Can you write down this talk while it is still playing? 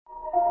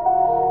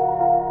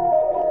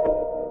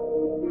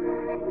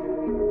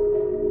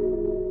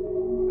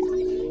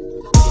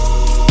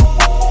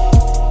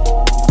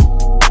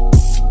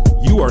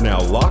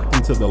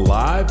to the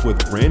Live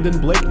with Brandon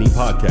Blakeney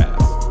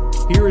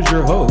podcast. Here is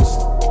your host,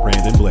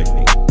 Brandon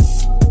Blakeney.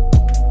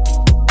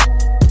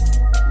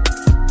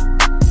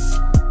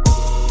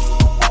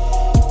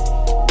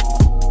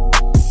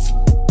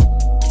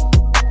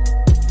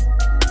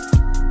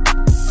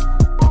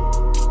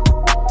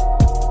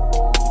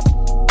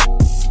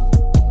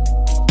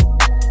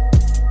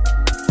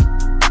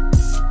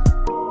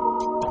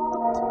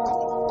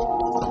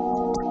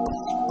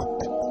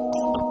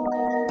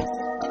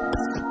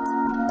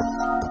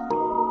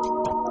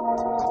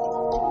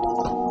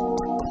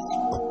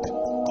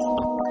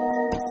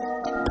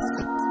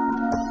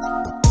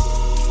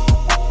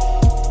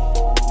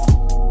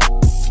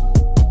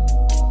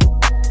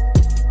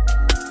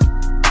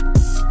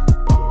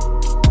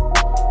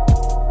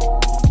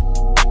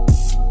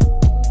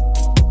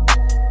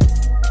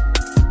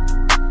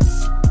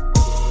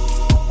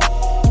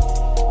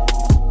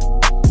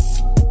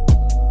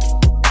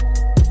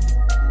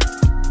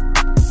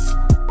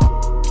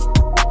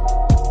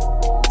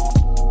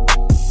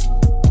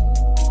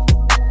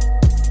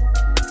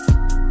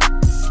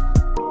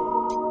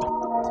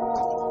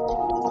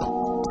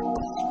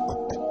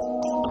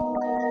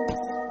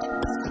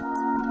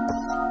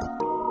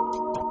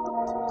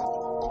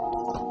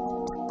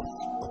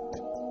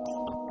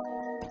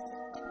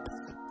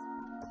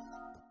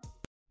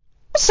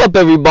 What's up,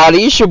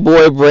 everybody? It's your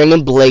boy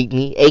Brandon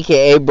Blakeney,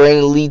 aka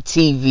Brandon Lee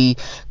TV,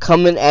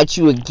 coming at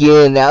you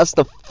again. Now it's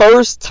the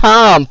first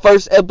time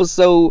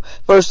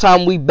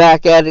we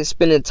back at it,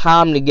 spending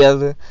time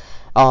together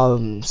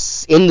in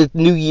the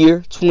new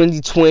year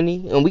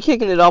 2020, and we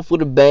kicking it off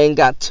with a bang.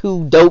 Got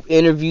 2 dope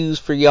interviews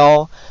for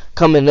y'all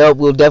coming up.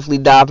 We'll definitely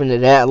dive into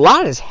that. A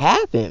lot has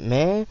happened,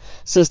 man,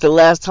 since the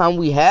last time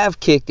we have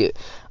kicked it.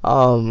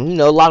 A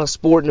lot of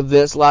sporting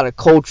events, a lot of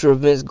culture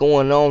events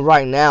going on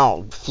right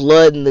now,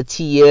 flooding the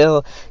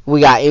TL.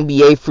 We got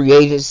NBA free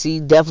agency.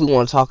 Definitely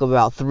want to talk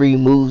about 3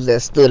 moves that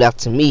stood out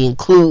to me,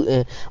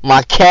 including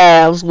my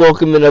Cavs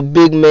welcoming a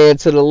big man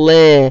to the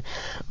land.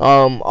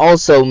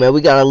 Also, man,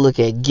 we gotta look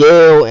at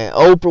Gayle and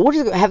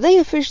Oprah. Have they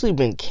officially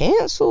been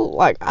canceled?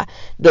 Like,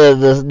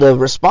 the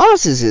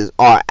responses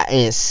are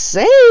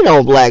insane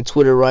on Black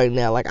Twitter right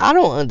now. Like, I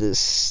don't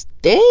understand.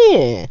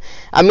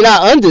 I mean,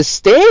 I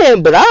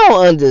understand, but I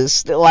don't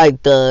understand,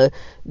 like, the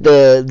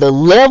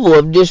level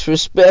of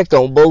disrespect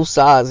on both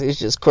sides is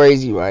just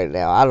crazy right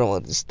now. I don't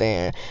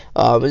understand.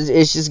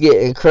 It's just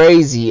getting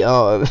crazy.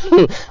 I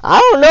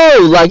don't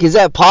know. Like, is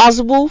that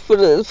possible for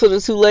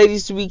the 2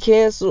 ladies to be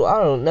canceled?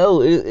 I don't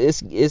know.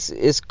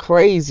 It's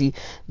crazy.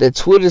 The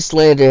Twitter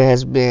slander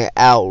has been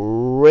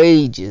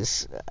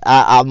outrageous.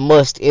 I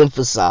must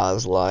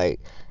emphasize, like,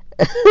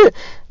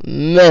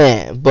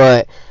 man,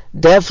 but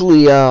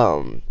definitely,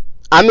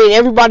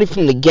 everybody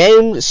from the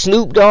game,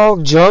 Snoop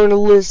Dogg,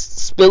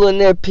 journalists spilling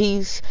their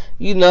piece,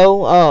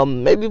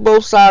 maybe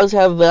both sides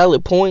have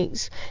valid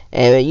points,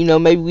 and,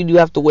 maybe we do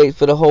have to wait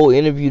for the whole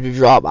interview to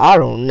drop. I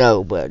don't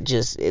know, but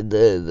just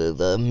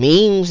the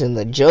memes and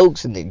the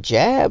jokes and the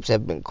jabs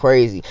have been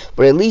crazy,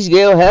 but at least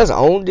Gayle has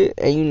owned it,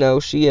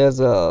 and, she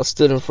has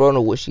stood in front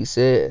of what she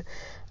said.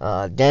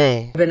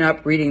 Dang. I've been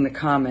up reading the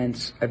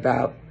comments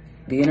about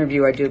the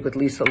interview I did with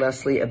Lisa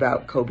Leslie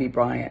about Kobe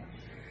Bryant.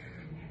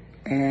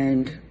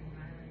 And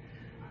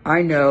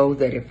I know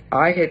that if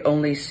I had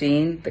only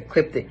seen the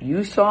clip that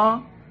you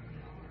saw,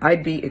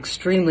 I'd be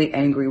extremely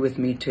angry with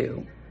me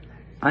too.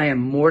 I am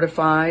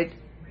mortified,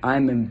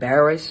 I'm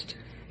embarrassed,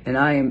 and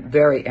I am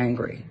very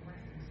angry.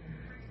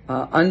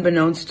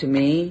 Unbeknownst to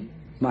me,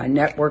 my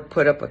network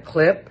put up a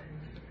clip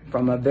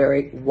from a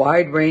very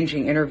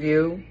wide-ranging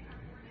interview,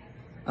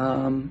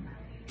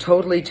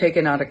 totally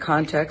taken out of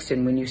context,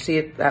 and when you see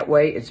it that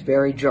way, it's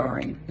very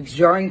jarring. It's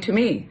jarring to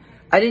me.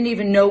 I didn't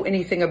even know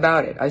anything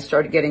about it. I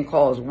started getting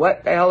calls.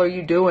 What the hell are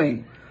you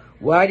doing?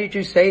 Why did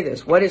you say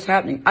this? What is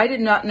happening? I did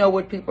not know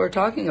what people are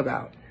talking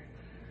about.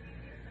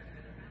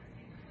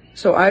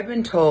 So I've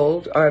been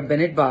told, or I've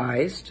been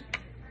advised,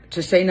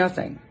 to say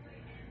nothing.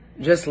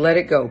 Just let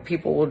it go.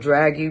 People will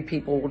drag you.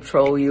 People will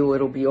troll you.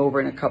 It'll be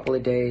over in a couple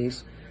of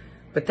days.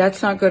 But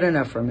that's not good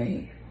enough for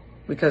me,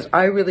 because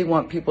I really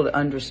want people to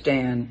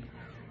understand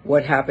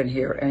what happened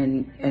here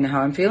and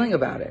how I'm feeling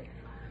about it.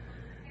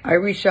 I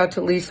reached out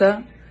to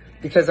Lisa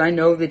because I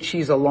know that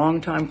she's a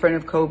longtime friend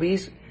of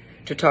Kobe's,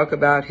 to talk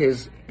about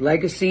his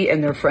legacy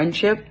and their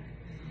friendship.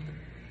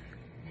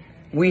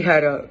 We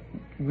had a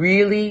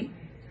really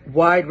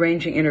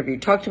wide-ranging interview,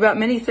 talked about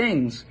many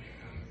things: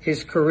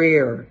 his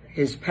career,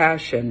 his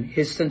passion,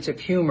 his sense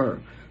of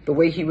humor, the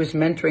way he was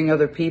mentoring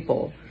other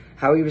people,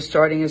 how he was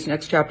starting his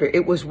next chapter.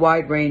 It was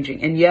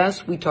wide-ranging. And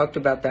yes, we talked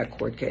about that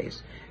court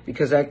case,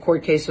 because that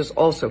court case has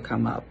also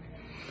come up.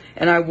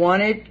 And I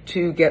wanted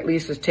to get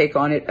Lisa's take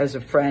on it as a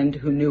friend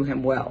who knew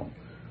him well,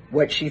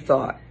 what she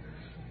thought,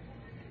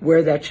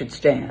 where that should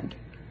stand.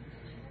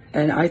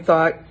 And I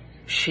thought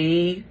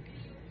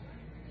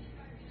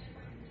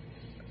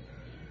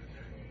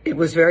it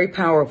was very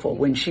powerful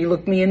when she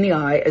looked me in the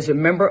eye as a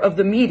member of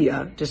the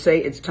media to say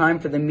it's time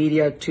for the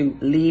media to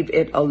leave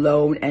it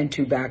alone and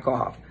to back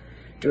off,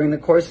 During the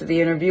course of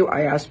the interview,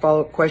 I asked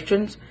follow-up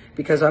questions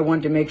because I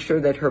wanted to make sure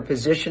that her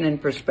position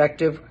and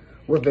perspective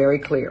were very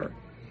clear.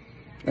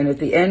 And at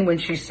the end, when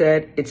she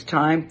said it's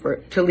time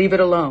to leave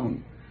it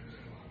alone,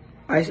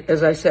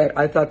 as I said,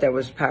 I thought that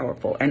was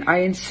powerful. And I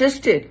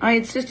insisted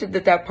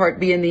that part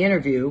be in the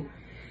interview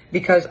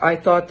because I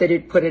thought that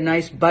it put a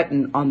nice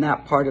button on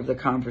that part of the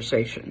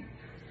conversation.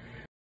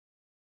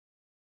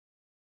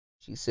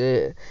 She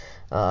said,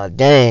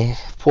 dang,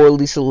 poor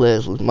Lisa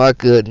Leslie, my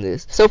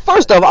goodness. So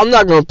first off, I'm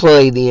not going to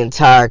play the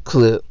entire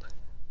clip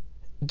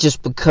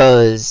just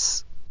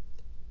because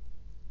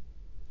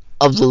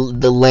of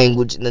the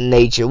language and the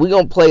nature. We're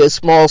going to play a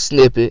small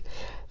snippet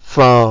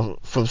from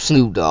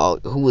Snoop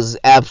Dogg, who was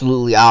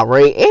absolutely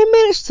irate and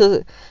managed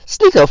to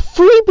sneak a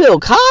free Bill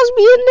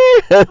Cosby in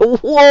there.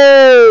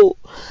 Whoa.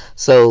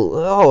 So,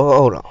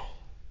 hold on.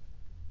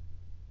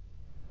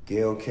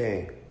 Gayle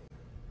King.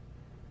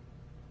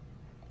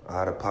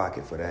 Out of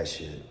pocket for that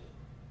shit.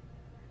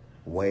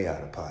 Way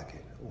out of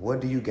pocket. What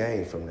do you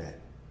gain from that?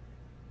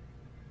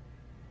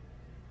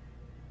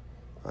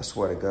 I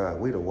swear to God,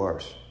 we the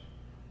worst.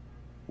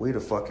 We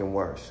the fucking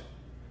worst.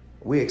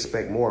 We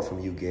expect more from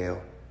you,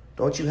 Gayle.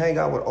 Don't you hang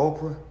out with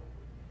Oprah?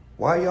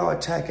 Why y'all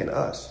attacking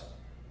us?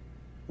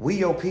 We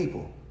your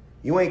people.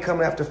 You ain't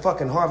coming after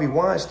fucking Harvey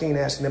Weinstein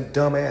asking them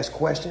dumb-ass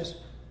questions.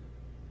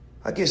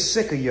 I get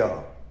sick of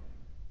y'all.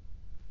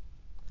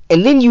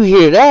 And then you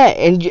hear that,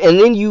 and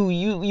then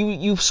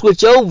you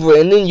switch over,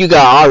 and then you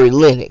got Ari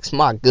Lennox.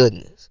 My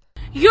goodness.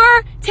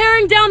 You're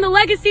tearing down the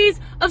legacies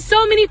of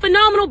so many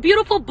phenomenal,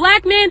 beautiful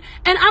black men,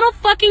 and I don't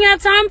fucking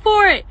have time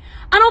for it.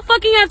 I don't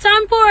fucking have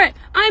time for it.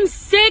 I'm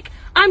sick.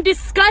 I'm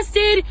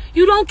disgusted.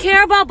 You don't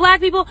care about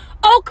black people.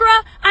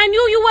 Okra, I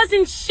knew you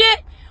wasn't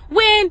shit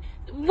when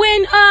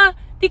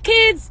the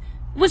kids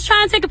was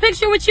trying to take a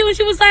picture with you, and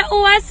she was like,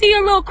 oh, I see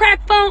your little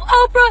crack phone.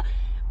 Okra,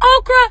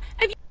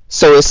 if you...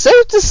 So it's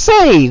safe to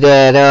say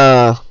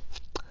that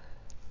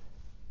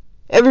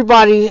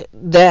everybody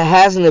that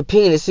has an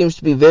opinion, it seems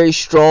to be very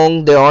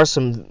strong. There are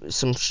some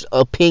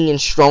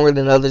opinions stronger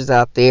than others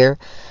out there.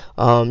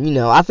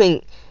 I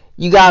think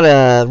you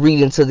gotta read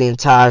into the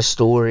entire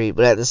story,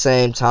 but at the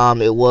same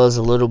time, it was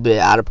a little bit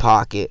out of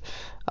pocket.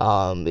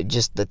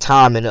 Just the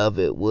timing of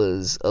it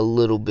was a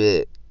little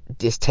bit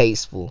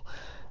distasteful.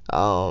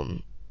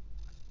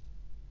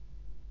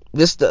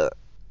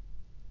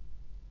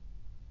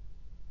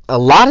 A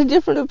lot of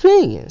different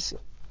opinions.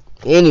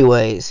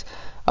 Anyways,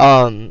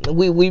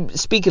 we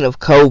speaking of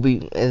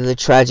Kobe and the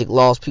tragic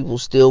loss, people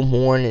still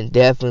mourn, and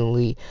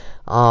definitely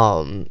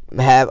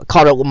have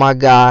caught up with my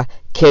guy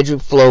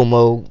Kedrick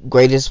Flomo,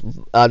 greatest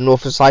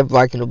Norfolk Side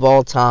Viking of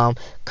all time,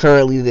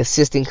 currently the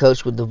assistant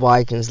coach with the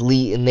Vikings,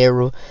 leading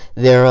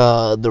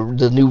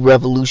the new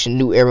revolution,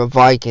 new era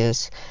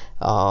Vikings.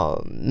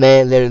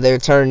 Man, they're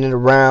turning it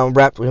around.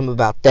 Rapped with him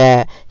about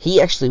that.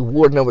 He actually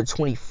wore number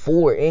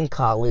 24 in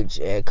college,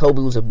 and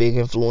Kobe was a big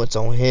influence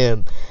on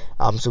him.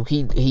 So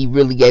he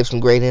really gave some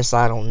great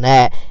insight on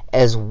that,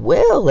 as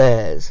well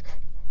as,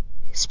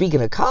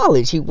 speaking of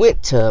college, he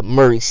went to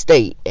Murray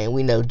State, and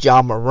we know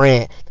Ja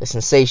Morant, the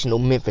sensational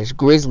Memphis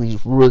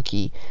Grizzlies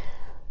rookie,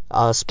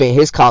 spent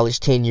his college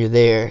tenure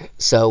there.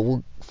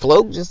 So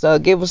Flo just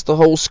gave us the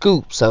whole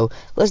scoop. So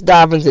let's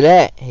dive into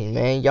that. Hey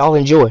man, y'all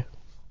enjoy.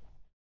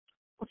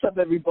 What's up,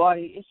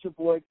 everybody? It's your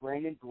boy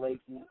Brandon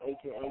Blakeney,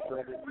 a.k.a.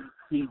 Brandon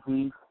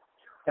TV.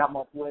 Got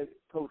my boy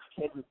Coach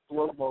Kedrick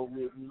Flomo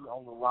with me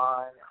on the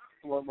line.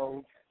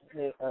 Flomo,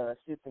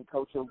 assistant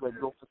coach over at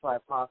Norfolk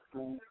High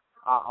School,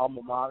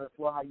 alma mater.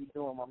 Flo, how you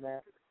doing, my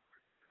man?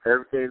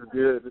 Everything's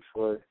good this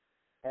way.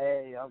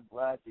 Hey, I'm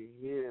glad to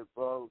hear it,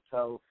 bro.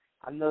 So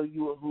I know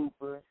you a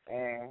hooper,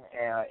 and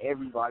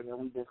everybody, and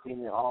we've been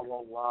seeing it all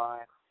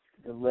online.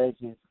 The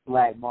legends,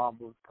 Black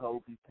Mambas,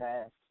 Kobe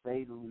passed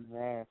fatally,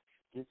 man.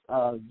 Just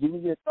give me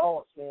your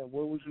thoughts, man.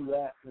 Where was you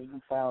at when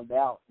you found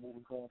out what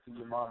was going through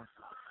your mind?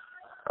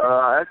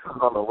 I actually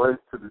was on the way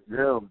to the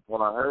gym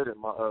when I heard it.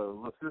 My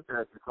little sister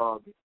actually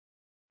called me,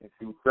 and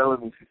she was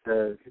telling me. She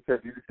said,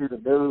 "Did you see the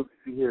news?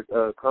 Did you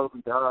hear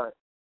Kobe died?"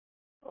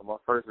 My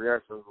first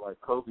reaction was like,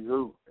 "Kobe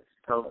who?" And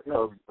she told me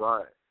Kobe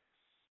Bryant.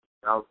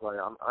 And I was like,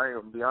 I ain't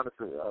gonna be honest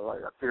with you.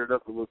 I teared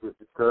up a little bit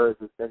because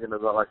just thinking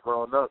about like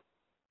growing up,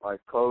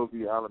 like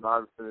Kobe, Allen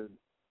Iverson,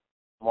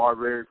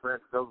 Marbury,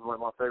 Francis. Those were like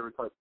my favorite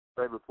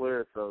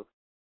players. So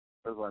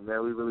I was like,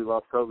 man, we really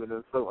lost Kobe, and it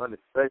was so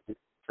unexpected.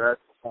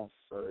 Tragic.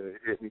 So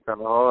it hit me kind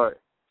of hard.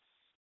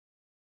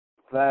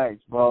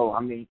 Thanks, bro.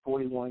 I mean,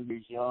 41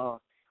 years young,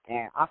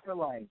 and I feel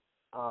like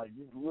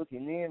just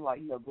looking in,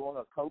 like, growing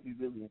up, Kobe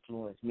really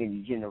influenced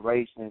many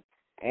generations,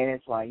 and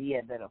it's like he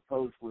had that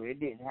approach where it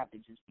didn't have to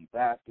just be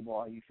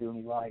basketball, you feel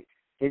me? Like,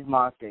 his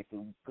mindset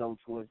could go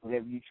towards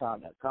whatever you're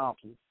trying to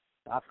accomplish.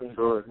 I think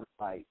sure.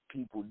 Like,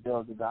 people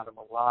dug about him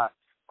a lot.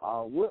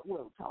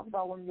 Talk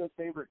about one of your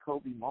favorite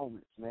Kobe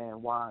moments,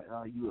 man, why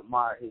you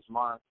admire his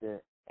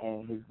mindset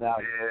and his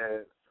value.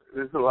 Yeah,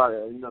 there's a lot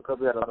of,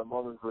 Kobe had a lot of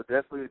moments, but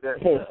definitely that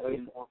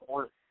 81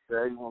 points,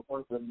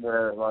 in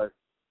there, like,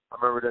 I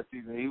remember that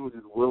season he was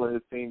just willing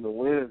his team to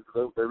win.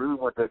 They really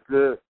weren't that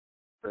good.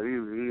 So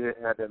he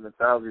had that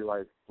mentality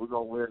like, we're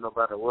going to win no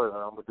matter what.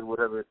 I'm going to do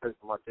whatever it takes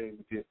for my team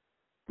to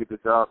get the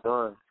job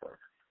done. So,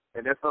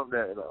 and that's something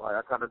that like,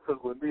 I kind of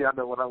took with me. I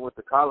know when I went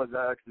to college,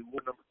 I actually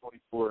wore number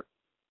 24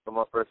 for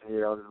my freshman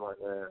year. I was just like,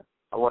 man,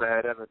 I want to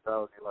have that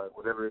mentality. Like,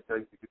 whatever it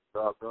takes to get the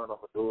job done,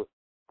 I'm going to do it.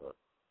 So,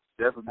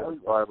 definitely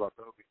inspired by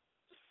Kobe.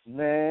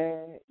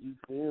 Man, you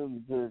feel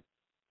me? Just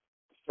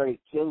straight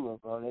killer,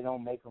 bro. They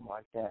don't make them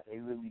like that. They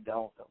really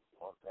don't,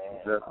 though, man.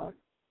 Definitely.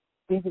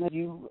 Speaking of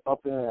you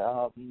up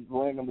in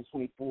wearing number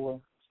 24,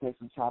 spent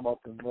some time up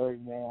in Murray,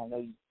 man. I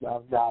know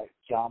y'all got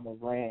John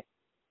Morant,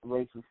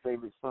 Rachel's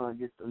favorite son,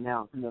 just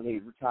announced, they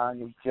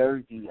retiring his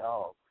jersey.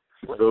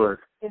 Sure.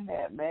 In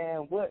that,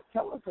 man,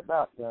 tell us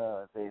about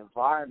the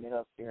environment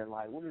up there.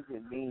 Like, what does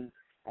it mean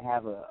to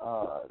have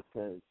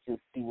to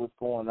see what's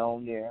going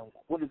on there?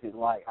 What is it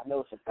like? I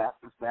know it's a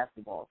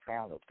basketball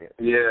town up there.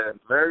 Yeah,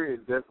 Murray is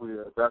definitely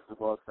a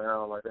basketball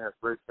town. Like, they have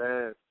great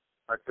fans.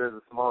 Like, there's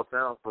a small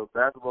town, so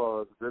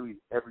basketball is really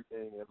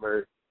everything in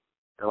Murray.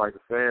 And, like, the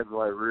fans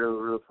are, like,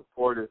 real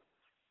supportive.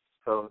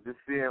 So just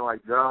seeing,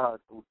 like, God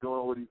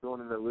doing what he's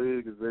doing in the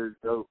league is very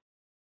dope.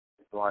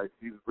 It's like,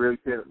 he's really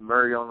putting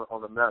Murray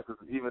on the map.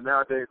 Because even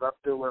nowadays, I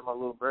still wear my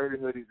little Murray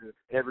hoodies, and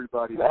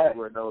everybody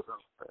everywhere knows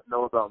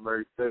about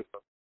Murray State. So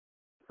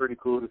it's pretty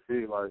cool to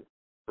see. Like,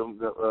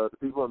 the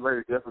people in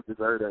Murray definitely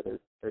deserve that.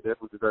 They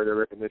definitely deserve their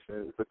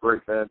recognition. It's a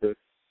great fan base.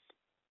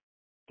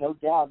 No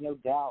doubt,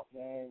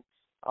 man.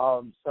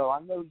 So I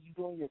know you're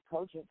doing your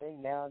coaching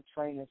thing now,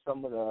 training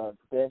some of the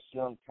best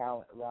young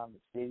talent around the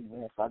city,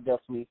 man. So I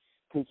definitely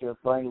pick your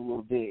brain a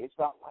little bit. It's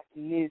about like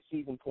the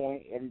mid-season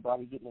point,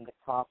 everybody getting into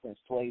conference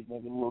play,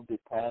 maybe a little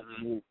bit past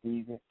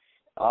mid-season.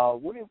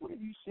 What have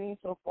you seen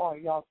so far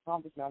in y'all's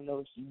conference? I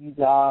noticed you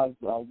guys,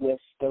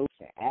 West Stokes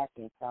and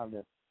Athens, kind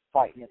of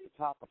fighting at the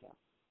top of them.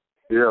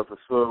 Yeah, for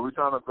sure. We're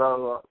trying to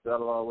battle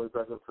our way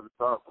back up to the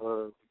top.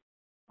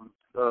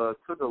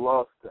 Took a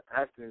loss to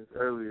Athens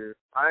earlier.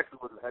 I actually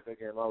wasn't at that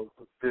game. I was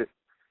sick.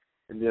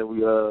 And then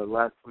we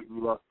last week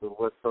we lost to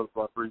West Coast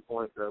by 3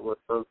 points at West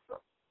Coast. So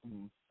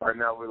right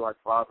now we're like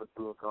 5-2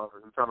 in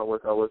conference. We're trying to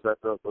work our way back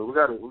up. But we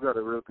got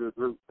a real good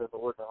group that's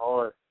been working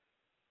hard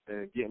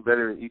and getting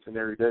better each and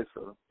every day.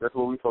 So that's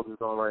what we focus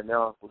on right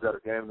now. We got a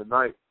game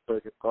tonight, play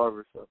against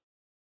Carver. So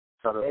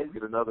trying to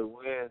get another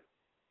win.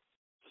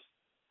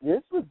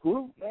 This was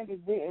group, man.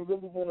 They didn't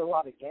really win a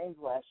lot of games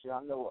last year.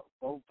 I know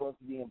both of us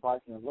being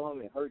Bison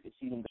alone, it hurt to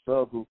see them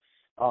struggle.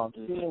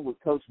 Seeing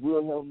what Coach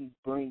Wilhelm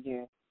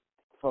bringing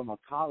from a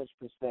college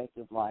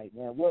perspective, like,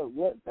 man,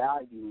 what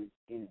value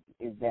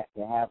is that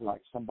to have,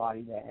 like,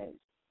 somebody that has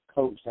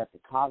coached at the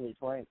college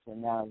ranks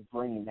and now is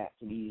bringing that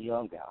to these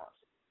young guys?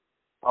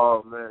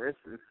 Oh, man,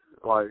 it's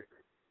like,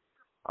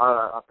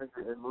 I think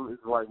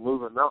it's like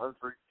moving mountains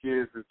for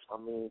kids.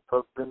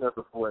 Coach been there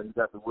before, and he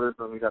got the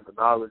wisdom, he got the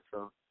knowledge,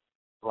 so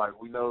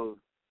like, we know,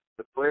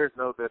 the players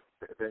know that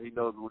he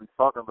knows what he's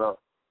talking about.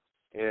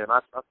 And I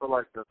feel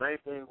like the main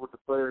thing with the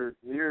players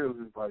here is,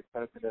 like,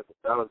 passing that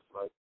balance.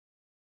 Like,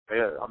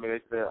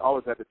 they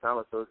always had the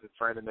talent, so it's just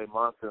training their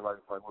mindset. Like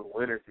we're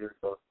winners here,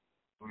 so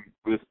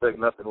we expect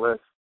nothing less.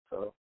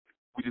 So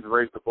we just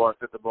raised the bar,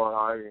 set the bar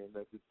higher, and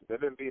they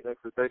didn't meet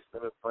expectations.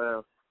 They've been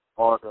playing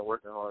hard and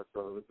working hard.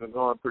 So it's been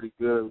going pretty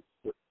good.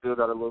 We still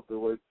got a little bit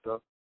of ways to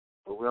go,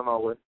 but we're on our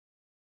way.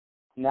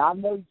 Now, I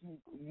know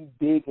you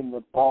big in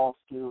the ball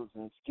skills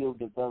and skill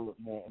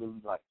development,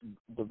 really like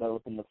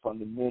developing the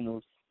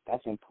fundamentals.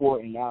 That's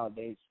important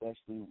nowadays,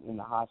 especially in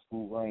the high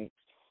school ranks.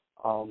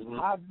 How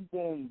have you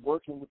been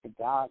working with the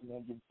guys,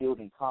 man, just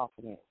building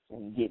confidence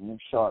and getting them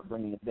sharp,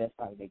 bringing the best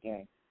out of their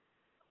game?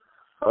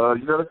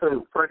 You got to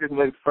say practice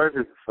makes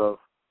perfect, so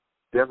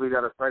definitely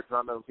got to practice.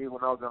 I know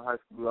when I was in high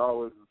school, I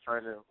always was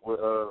training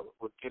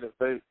with Kenneth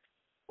Bates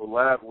with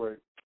lab work.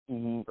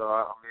 So,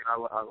 I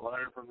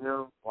learned from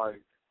him,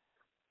 like,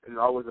 it's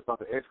always about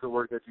the extra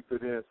work that you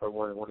put in. So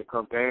when it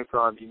comes game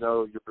time, you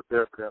know you're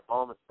prepared for that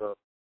moment. So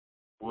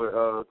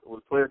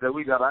with players that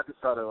we got, I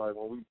just try to, like,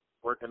 when we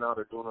working out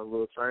or doing a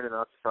little training,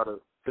 I just try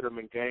to put them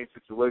in game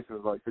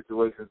situations, like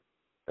situations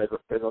they're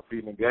going to see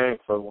in the game.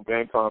 So when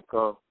game time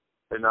comes,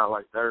 they're not,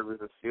 like, nervous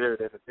or scared.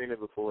 They've seen it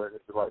before, and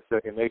it's, like,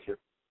 second nature.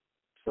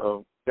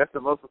 So that's the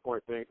most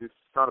important thing, just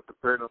trying to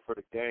prepare them for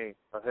the game,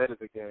 ahead of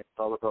the game. It's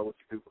all about what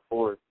you do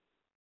before it.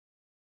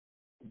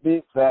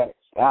 Big facts.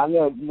 I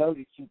know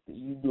that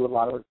you do a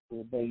lot of work for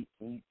the Bates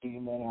and you do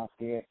your man out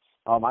there.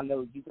 I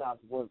know you guys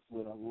work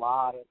with a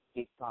lot of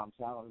big-time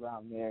talent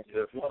around there.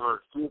 Yeah, for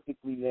sure.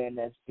 Specifically, man,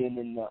 that's been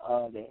in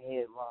the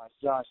headlines.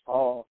 Josh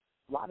Hall.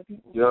 A lot of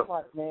people feel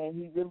like, man,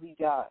 he really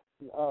got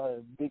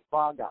Big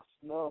Five got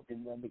snubbed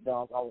in the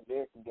McDonald's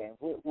All-American game.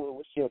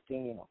 What's your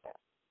opinion on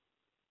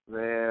that?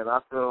 Man, I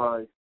feel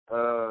like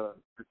the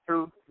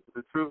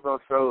truth gonna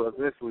show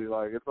eventually.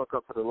 Like, it's gonna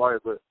come to the light,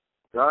 but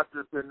Josh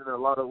is putting in a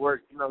lot of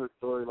work. You know his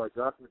story. Like,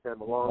 Josh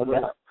came a long way.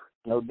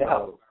 No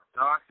doubt.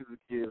 Josh is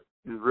a kid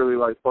who's really,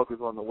 like,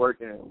 focused on the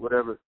work, and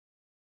whatever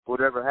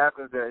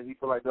happens that he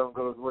feel like doesn't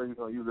go his way, he's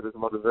gonna use it as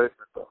motivation.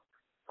 So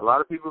a lot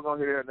of people are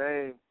gonna hear their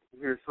name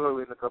here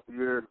shortly in a couple of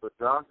years, but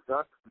Josh is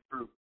the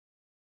truth,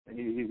 and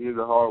he's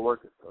a hard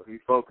worker, so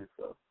he's focused.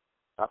 So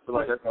I feel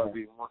like that's gonna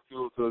be more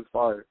fuel to his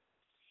fire.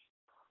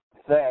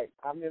 Fact.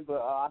 I remember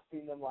I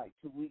seen them like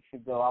 2 weeks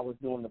ago. I was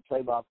doing the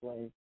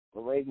play-by-play. The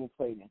Ravens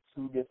played in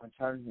 2 different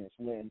tournaments.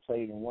 Went and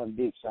played in one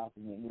big shop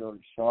in the middle of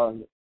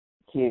Charlotte.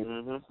 Kids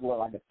scored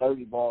like a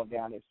 30 ball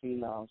down at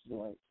Phenom's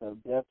joint. So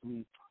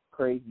definitely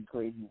crazy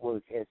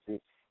work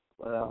ethic.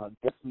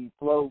 Definitely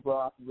Flo, bro.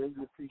 I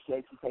really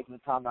appreciate you taking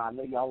the time out. I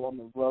know y'all on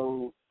the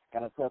road.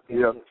 Got a tough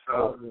game.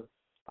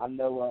 I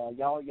know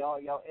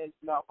y'all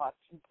edged out by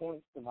 2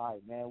 points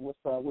tonight, man. What's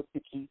the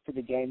key to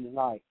the game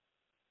tonight?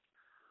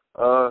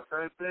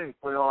 Same thing.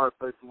 Play hard,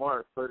 play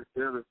smart, play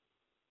together.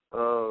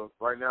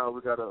 Right now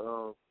we got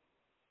a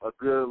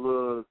good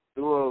little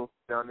duo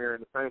down there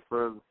in the paint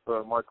for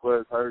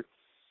Marquez Hurst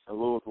and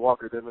Lewis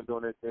Walker. They've been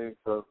doing their thing,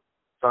 so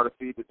trying to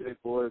feed the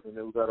big boys, and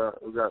then we got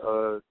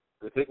the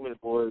Hickman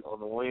boys on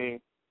the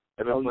wing.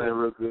 They've been playing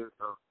real good,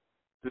 so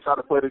just try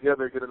to play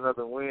together and get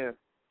another win.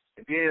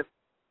 And then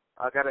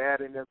I gotta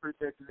add in there,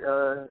 appreciate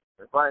you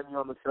inviting me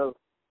on the show.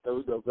 So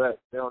we go back.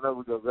 They don't know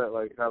we go back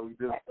like how we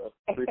do. So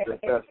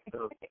appreciate that.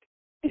 So.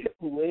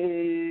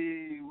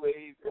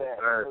 Way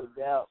back, no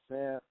doubt,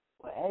 man.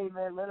 Well, hey,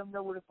 man, let them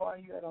know where to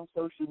find you at on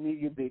social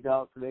media, big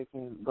dog, so they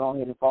can go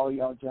ahead and follow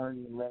y'all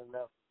journey and let them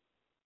know.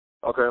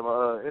 Okay,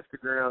 my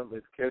Instagram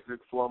is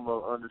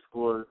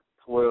Kedrick_12,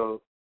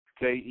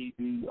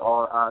 KEDRIC,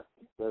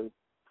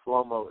 Slomo,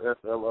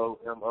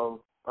 SLOMO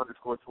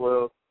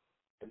 _12,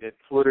 and then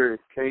Twitter is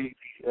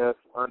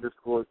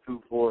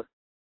KGF_24.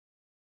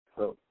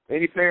 So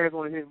any parents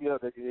want to hit me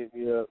up, they can hit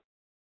me up.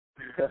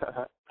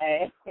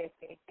 Hey,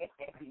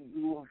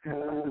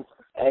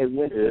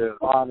 listen,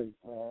 fathers,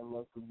 man,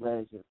 love the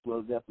legend.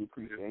 We'll definitely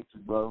appreciate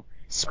you, bro.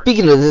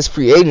 Speaking of this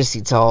free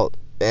agency talk,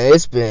 man,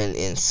 it's been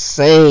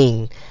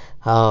insane.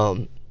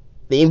 The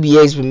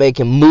NBA's been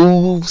making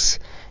moves,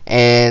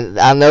 and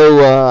I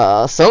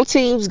know some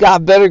teams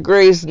got better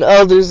grades than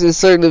others in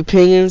certain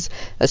opinions,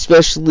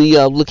 especially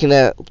looking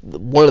at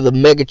one of the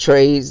mega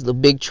trades, the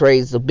big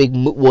trades,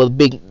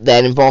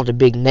 that involved a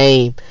big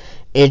name.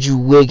 Andrew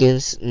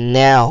Wiggins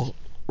now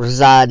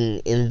residing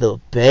in the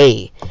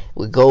Bay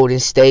with Golden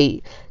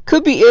State.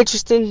 Could be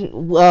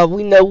interesting.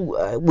 We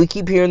know we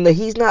keep hearing that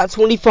he's not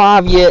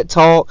 25 yet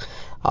talk,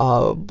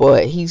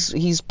 but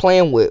he's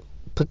playing with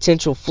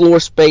potential floor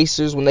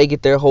spacers when they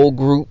get their whole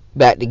group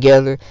back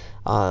together.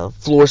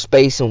 Floor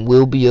spacing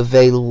will be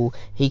available.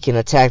 He can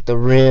attack the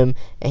rim,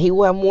 and he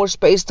will have more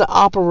space to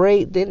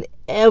operate than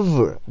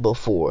ever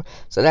before.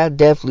 So that'll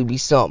definitely be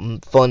something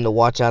fun to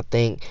watch, I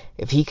think.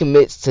 If he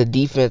commits to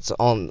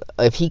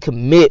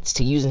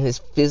using his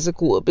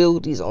physical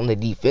abilities on the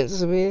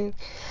defensive end,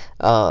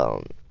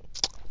 I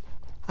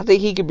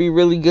think he could be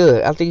really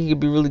good. I think he could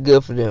be really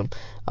good for them.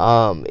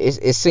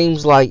 It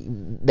seems like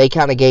they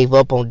kind of gave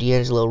up on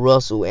D'Angelo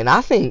Russell, and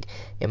I think,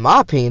 in my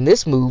opinion,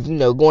 this move,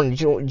 going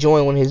to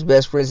join one of his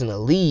best friends in the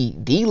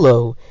league,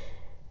 D'Lo,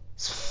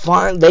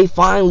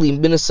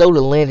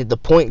 Minnesota landed the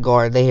point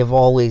guard they have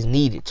always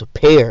needed to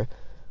pair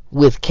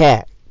with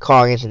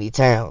Karl Anthony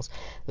Towns.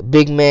 The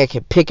big man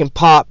can pick and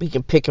pop, he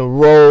can pick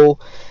and roll.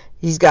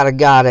 He's got a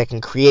guy that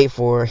can create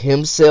for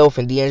himself,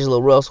 and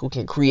D'Angelo Russell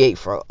can create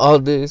for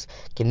others,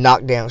 can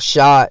knock down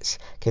shots,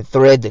 can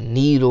thread the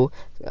needle.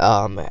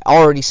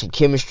 Already some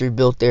chemistry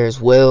built there as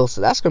well,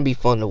 so that's going to be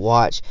fun to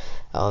watch.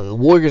 The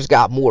Warriors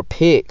got more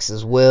picks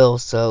as well,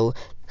 so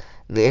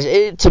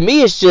to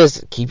me it's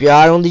just keep your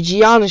eye on the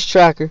Giannis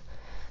tracker.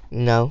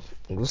 We'll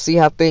see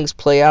how things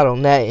play out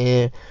on that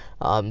end.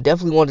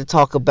 Definitely want to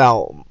talk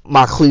about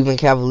my Cleveland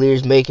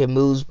Cavaliers making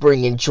moves,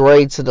 bringing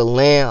Dre to the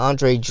land,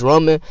 Andre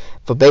Drummond,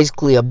 for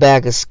basically a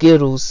bag of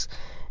Skittles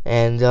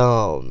and,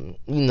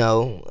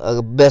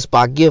 a Best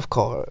Buy gift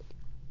card.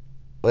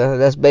 Well,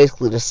 that's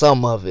basically the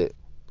sum of it.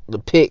 The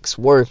pick's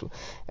worth,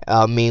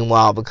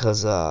 meanwhile,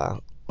 because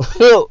all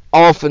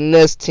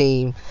finesse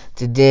team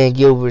to Dan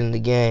Gilbert in the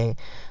game.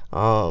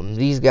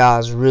 These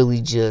guys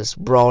really just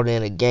brought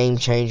in a game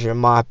changer, in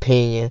my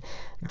opinion.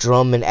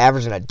 Drummond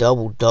averaging a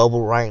double-double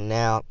right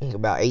now. I think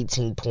about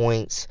 18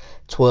 points,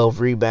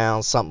 12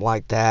 rebounds, something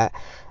like that.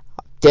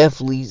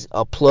 Definitely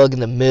a plug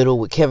in the middle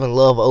with Kevin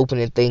Love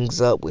opening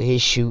things up with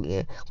his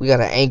shooting. We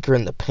got an anchor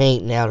in the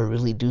paint now to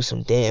really do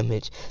some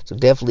damage. So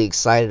definitely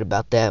excited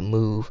about that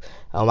move.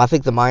 I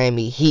think the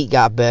Miami Heat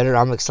got better.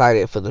 I'm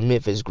excited for the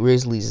Memphis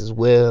Grizzlies as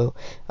well.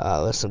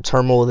 Some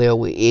turmoil there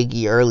with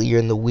Iggy earlier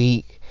in the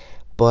week.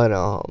 But,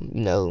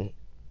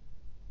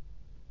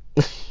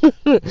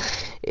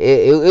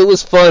 it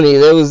was funny.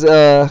 There was,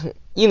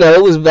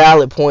 it was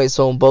valid points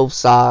on both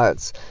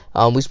sides.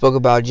 We spoke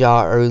about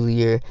Ja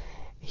earlier.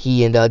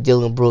 He and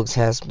Dylan Brooks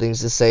had some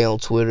things to say on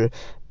Twitter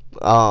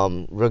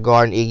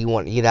regarding Iggy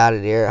wanting to get out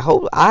of there.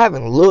 I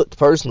haven't looked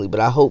personally, but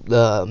I hope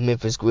the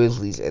Memphis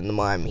Grizzlies and the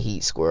Miami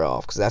Heat square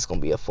off, because that's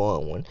going to be a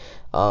fun one.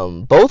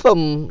 Both of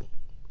them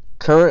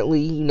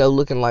currently,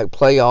 looking like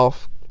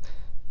playoff.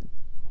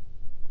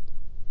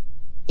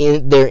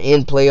 They're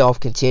in playoff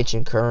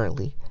contention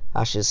currently,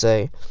 I should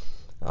say.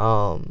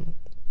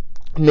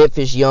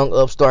 Memphis young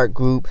upstart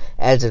group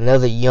adds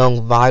another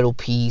young vital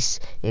piece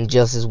in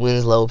Justice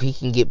Winslow. If he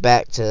can get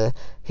back to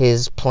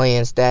his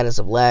playing status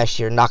of last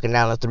year, knocking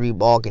down a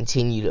 3-ball,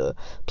 continue to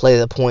play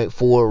the point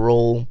forward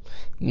role,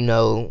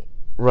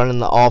 running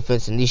the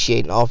offense,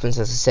 initiating offense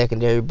as a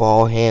secondary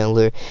ball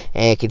handler,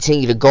 and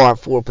continue to guard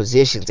 4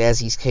 positions as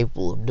he's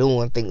capable of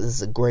doing. I think this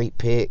is a great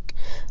pick.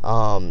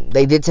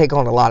 They did take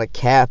on a lot of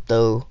cap,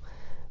 though,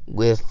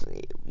 with,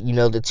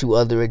 the 2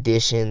 other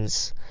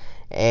additions,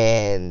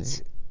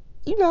 and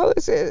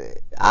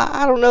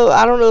I don't know.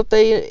 I don't know if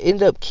they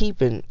end up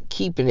keeping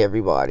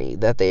everybody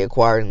that they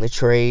acquired in the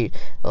trade.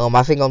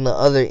 I think on the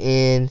other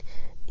end,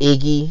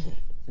 Iggy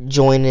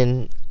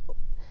joining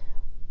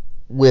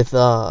with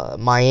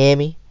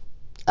Miami,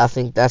 I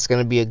think that's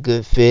going to be a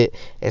good fit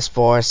as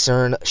far as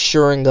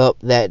shoring up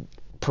that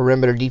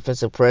perimeter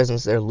defensive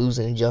presence they're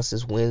losing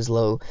Justice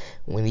Winslow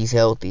when he's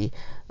healthy.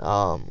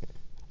 I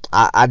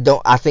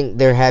think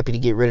they're happy to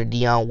get rid of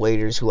Dion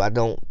Waiters, who I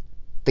don't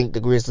think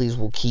the Grizzlies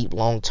will keep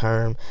long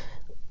term,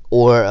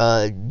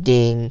 or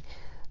Ding.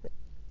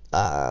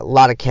 A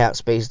lot of cap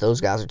space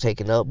those guys are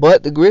taking up,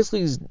 but the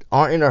Grizzlies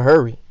aren't in a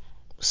hurry,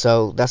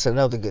 so that's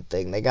another good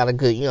thing. They got a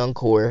good young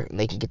core, and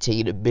they can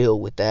continue to build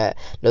with that.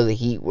 The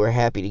Heat were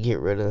happy to get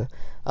rid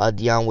of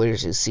Dion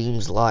Waiters, it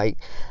seems like.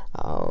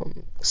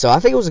 So I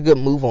think it was a good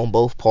move on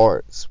both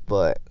parts.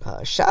 But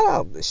shout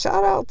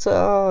out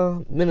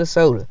to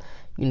Minnesota.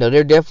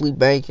 They're definitely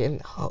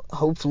banking.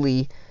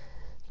 Hopefully.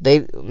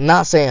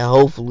 Not saying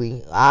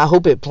hopefully, I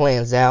hope it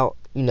plans out.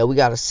 We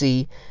got to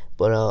see.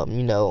 But,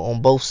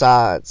 on both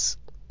sides,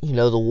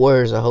 the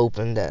Warriors are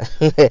hoping that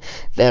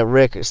that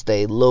record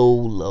stay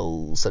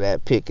low, so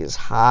that pick is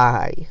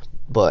high.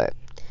 But,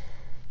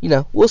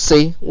 we'll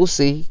see.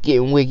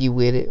 Getting wiggy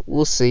with it.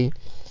 We'll see.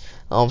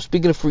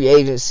 Speaking of free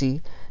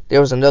agency,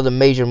 there was another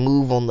major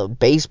move on the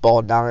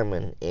baseball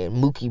diamond,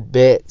 and Mookie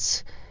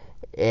Betts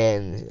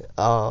and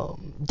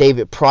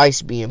David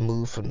Price being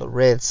moved from the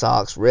Red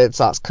Sox. Red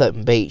Sox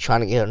cutting bait,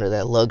 trying to get under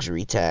that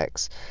luxury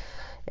tax.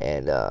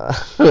 And I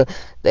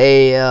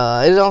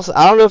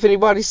don't know if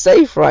anybody's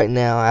safe right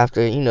now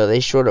after, they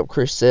short up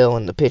Chris Sale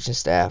and the pitching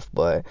staff.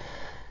 But,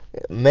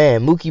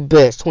 man, Mookie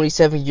Betts,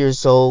 27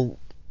 years old,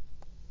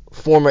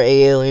 former AL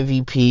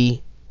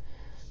MVP,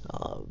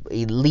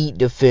 elite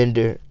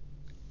defender,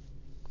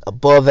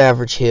 above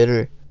average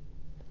hitter,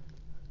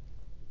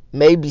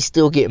 maybe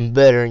still getting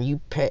better, and you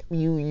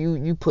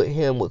put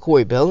him with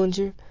Corey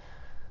Bellinger,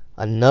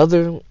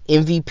 another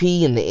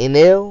MVP in the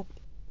NL.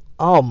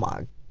 Oh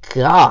my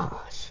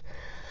gosh.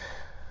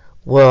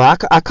 Well,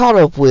 I caught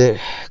up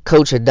with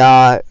Coach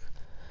Haddad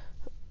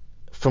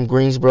from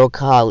Greensboro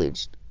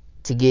College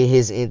to get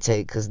his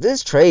intake, because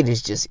this trade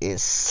is just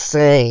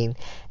insane.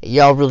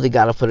 Y'all really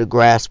got to put a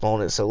grasp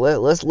on it. So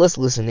let's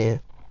listen in.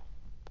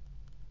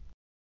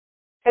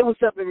 Hey,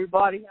 what's up,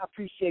 everybody? I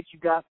appreciate you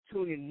guys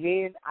tuning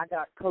in. I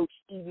got Coach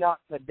Enoch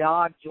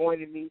Haddad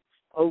joining me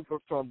over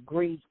from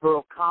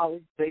Greensboro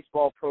College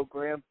baseball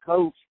program.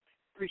 Coach,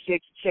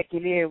 appreciate you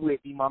checking in with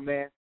me, my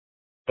man.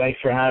 Thanks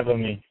for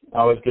having me.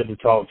 Always good to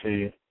talk to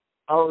you.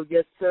 Oh,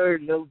 yes, sir,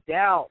 no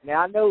doubt.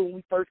 Now, I know when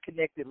we first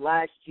connected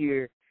last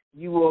year,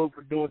 you were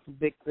over doing some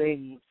big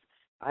things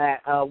at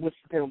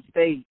Winston-Salem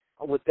State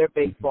with their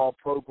baseball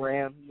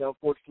program.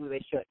 Unfortunately,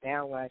 they shut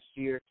down last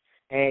year,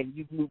 and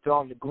you've moved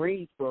on to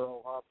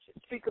Greensboro.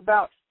 Just speak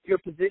about your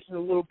position a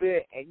little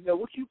bit and,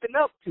 what you've been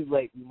up to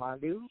lately, my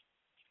dude.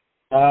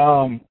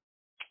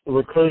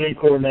 Recruiting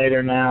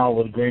coordinator now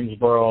with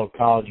Greensboro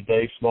College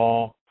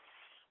Baseball.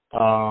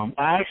 I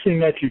actually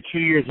met you 2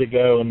 years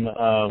ago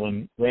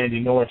when Randy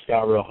Norris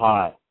got real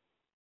hot.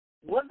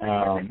 What?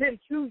 It's been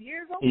 2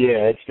 years ago?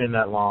 Yeah, it's been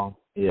that long.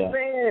 Yeah.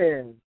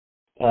 Man.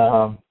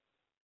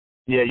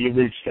 Yeah, you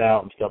reached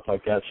out and stuff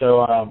like that.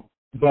 So,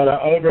 but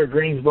over at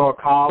Greensboro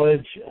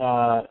College,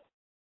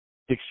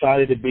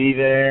 excited to be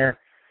there.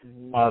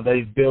 Mm-hmm.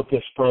 They've built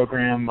this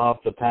program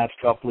up the past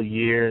couple of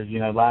years.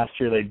 Last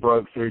year they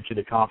broke through to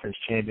the conference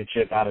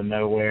championship out of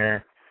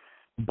nowhere,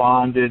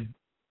 bonded,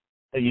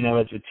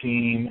 as a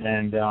team,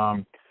 and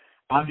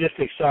I'm just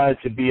excited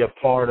to be a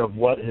part of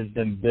what has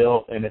been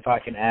built, and if I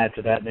can add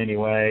to that in any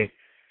way,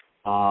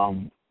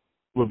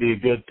 will be a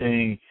good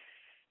thing.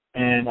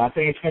 And I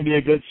think it's going to be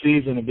a good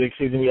season, a big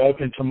season. We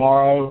open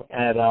tomorrow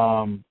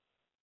in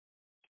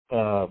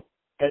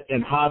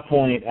High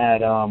Point at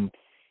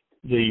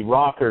the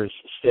Rockers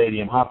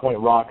Stadium, High Point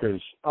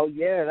Rockers. Oh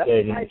yeah, that's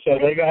Stadium. Nice. So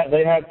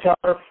they have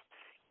turf.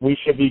 We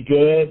should be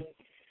good.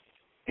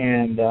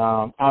 And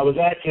I was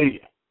actually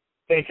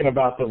thinking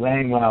about the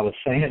rain when I was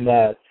saying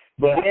that,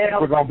 but yeah,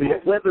 we're going to be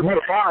weather for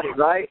the body,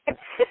 right?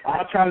 I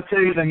was trying to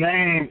tell you the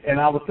name, and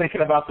I was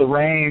thinking about the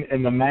rain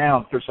and the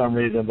mound for some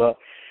reason. But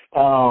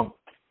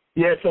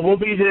yeah, so we'll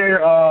be there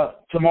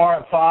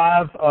tomorrow at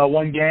 5,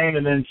 one game,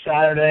 and then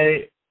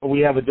Saturday we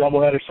have a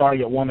doubleheader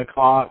starting at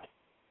 1:00.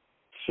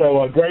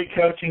 So a great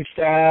coaching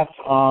staff.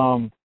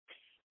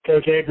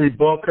 Coach Avery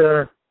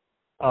Booker,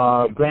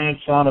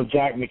 grandson of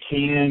Jack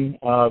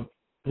McKeon.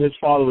 His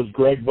father was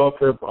Greg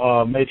Booker,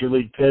 major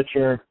league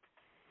pitcher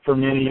for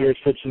many years,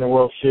 pitching the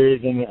World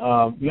Series. And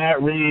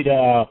Matt Reed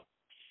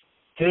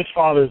his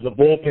father is the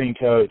bullpen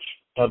coach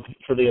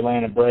for the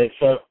Atlanta Braves.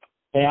 So,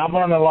 hey, I've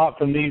learned a lot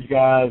from these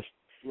guys.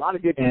 A lot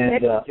of good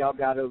connections y'all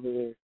got over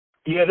there.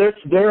 Yeah,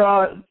 they're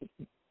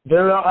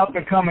up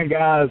and coming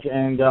guys,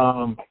 and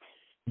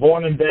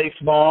born in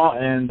baseball,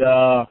 and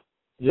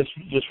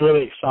just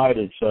really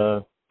excited.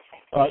 So,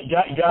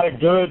 got a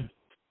good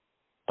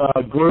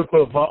group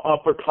of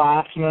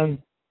upperclassmen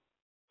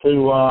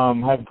who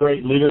have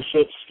great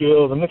leadership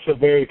skills, and it's a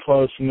very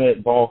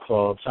close-knit ball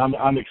club. So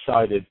I'm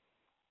excited.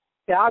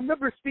 Yeah, I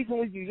remember speaking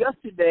with you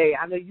yesterday.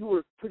 I know you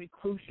were pretty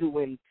crucial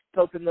in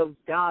helping those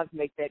guys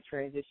make that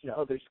transition to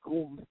other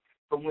schools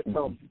from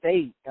Winston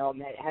State. Have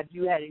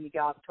you had any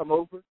guys come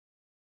over?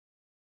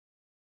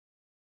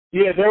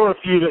 Yeah, there were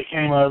a few that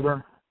came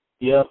over.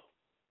 Yep.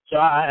 So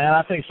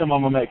I think some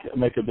of them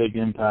make a big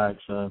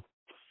impact. So.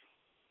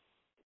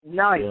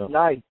 Nice, yeah.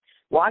 Nice.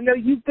 Well, I know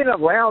you've been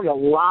around a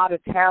lot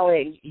of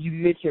talent. You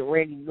mentioned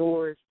Randy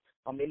Norris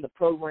in the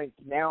programs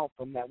now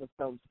from that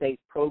Winston State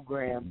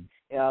program.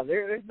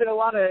 There's been a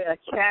lot of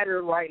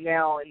chatter right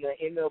now in the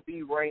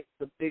MLB ranks,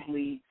 the big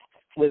leagues,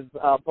 with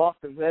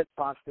Boston Red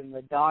Sox and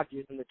the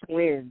Dodgers and the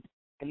Twins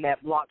in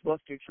that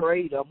blockbuster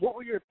trade. What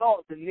were your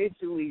thoughts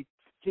initially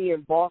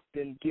seeing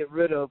Boston get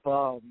rid of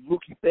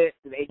Mookie Betts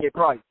and A.J.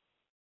 Price?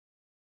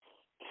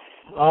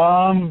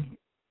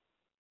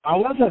 I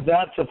wasn't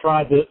that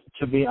surprised,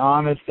 to be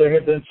honest. There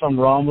had been some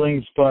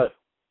rumblings, but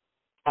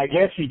I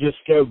guess you just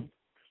go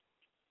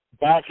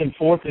back and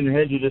forth in your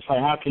head. You're just like,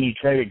 how can you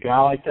trade a guy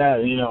like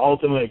that? And,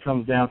 ultimately it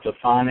comes down to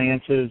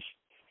finances.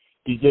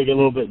 You dig a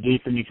little bit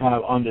deeper and you kind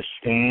of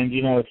understand.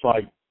 It's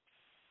like,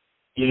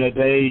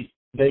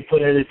 they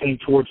put everything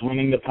towards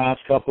winning the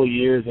past couple of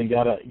years and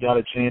got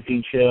a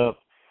championship.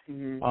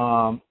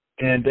 Mm-hmm.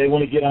 And they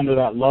want to get under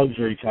that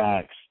luxury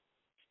tax.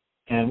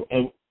 And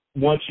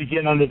once you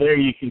get under there,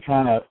 you can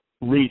kind of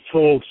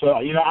retool. So,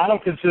 I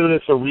don't consider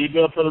this a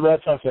rebuild for the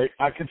Red Sox.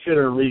 I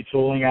consider it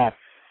retooling.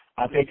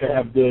 I think they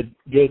have good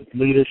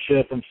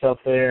leadership and stuff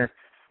there.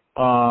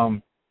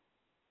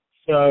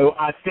 So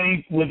I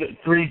think with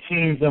 3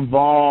 teams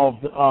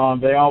involved,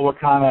 they all were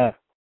kind of,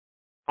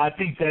 I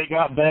think they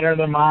got better in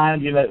their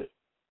mind,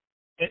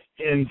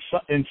 in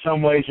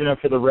some ways,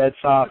 for the Red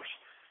Sox,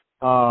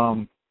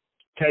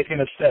 taking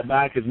a step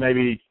back is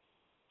maybe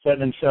setting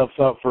themselves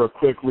up for a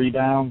quick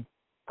rebound.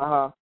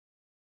 Uh-huh.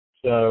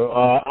 So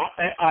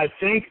I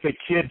think the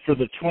kid for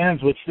the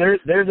Twins, which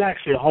there's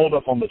actually a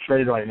holdup on the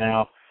trade right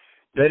now.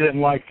 They didn't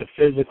like the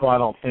physical, I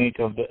don't think,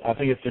 I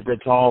think it's the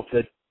Grital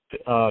kid,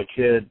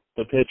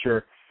 the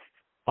pitcher,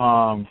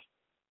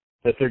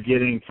 that they're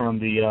getting from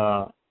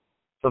the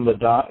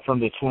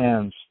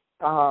Twins.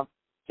 Uh-huh.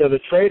 So the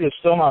trade is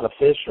still not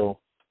official.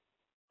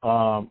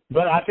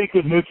 But I think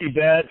with Mookie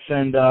Betts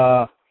and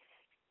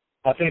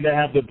I think they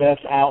have the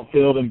best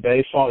outfield in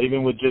baseball,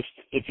 even with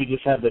if you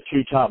just have the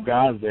 2 top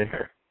guys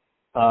there.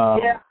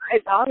 Yeah,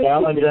 it's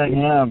honestly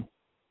him.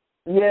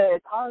 Yeah,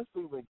 it's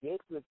honestly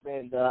ridiculous,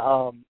 man.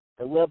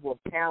 The level of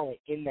talent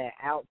in that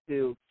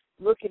outfield.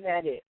 Looking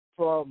at it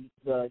from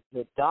the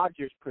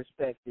Dodgers'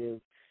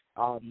 perspective,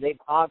 they've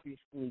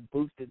obviously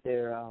boosted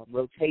their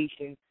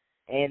rotation,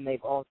 and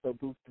they've also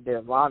boosted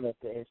their lineup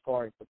as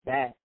far as the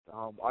bats.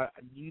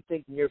 Do you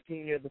think, in your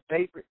opinion, they're the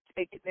favorite to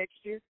take it next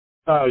year?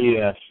 Oh,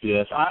 yes.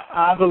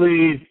 I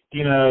believe,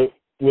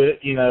 with,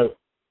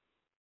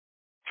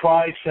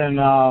 Price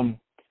and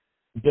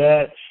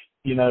Betts,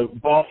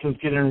 Boston's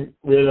getting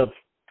rid of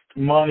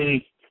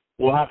money.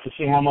 We'll have to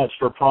see how much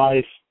for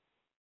Price.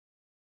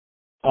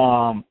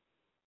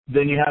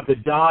 Then you have the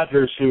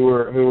Dodgers who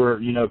are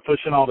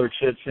pushing all their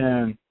chips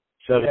in,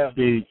 so to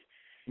speak,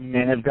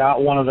 and have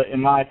got one of the, in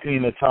my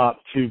opinion, the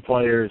top 2,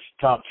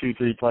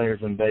 3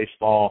 players in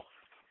baseball.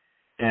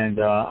 And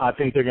I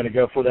think they're going to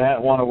go for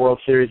that. Won a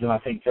World Series in, I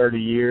think, 30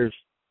 years.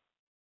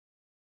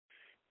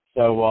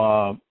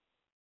 So,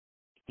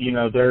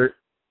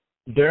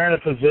 they're in a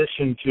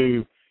position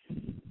to,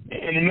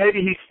 and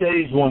maybe he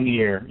stays 1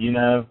 year,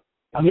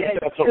 I think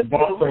that's what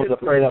Boston was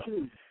afraid of.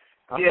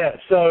 Yeah,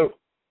 so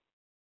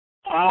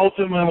I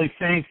ultimately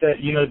think that,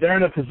 they're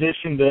in a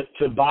position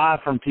to buy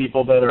from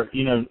people that are,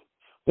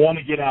 want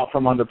to get out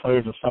from under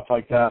players and stuff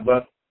like that.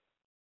 But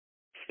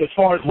as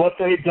far as what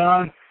they've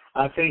done,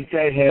 I think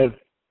they have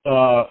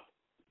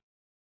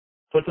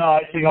put the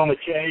icing on the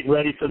cake,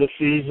 ready for the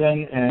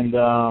season, and,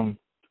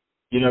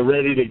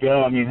 ready to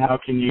go. I mean, how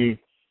can you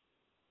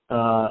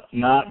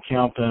not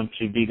count them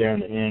to be there in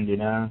the end,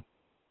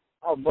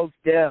 Oh, most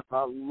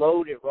definitely.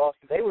 Loaded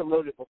roster. They were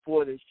loaded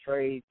before this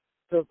trade.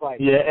 Feels like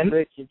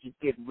rich is just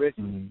getting rich.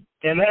 Mm-hmm.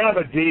 And they have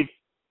a deep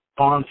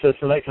farm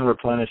system. They can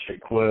replenish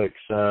it quick.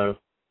 So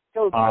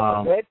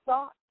the Red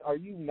Sox, are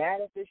you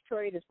mad at this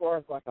trade as far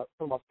as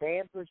from a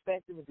fan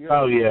perspective? If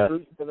you're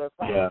rooting for the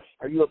Sox,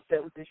 are you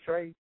upset with this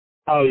trade?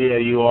 Oh, yeah,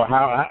 you are.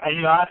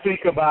 I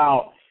think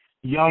about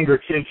younger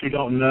kids who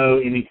don't know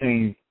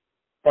anything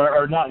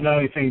or not know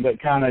anything,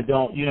 but kind of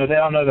don't, they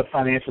don't know the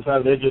financial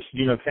side. They're just,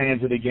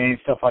 fans of the game,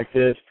 stuff like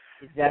this.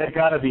 Exactly. They've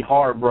got to be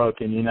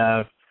heartbroken,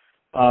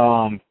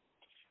 one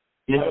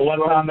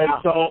time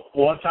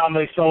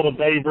they sold a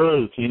Babe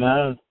Ruth,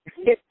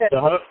 So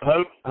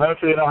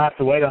hopefully they don't have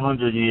to wait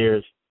 100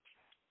 years.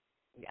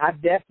 I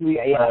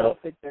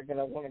don't think they're going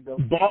to want to go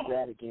through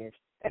that again.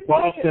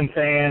 Boston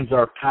fans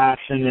are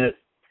passionate,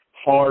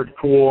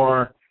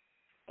 hardcore.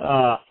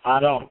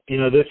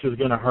 This is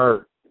going to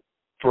hurt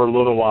for a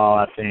little while,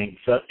 I think.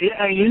 So,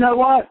 yeah, you know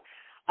what?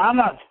 I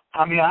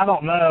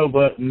don't know,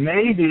 but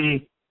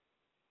maybe,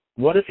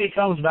 what if he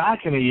comes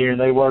back in a year and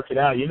they work it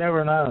out? You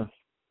never know.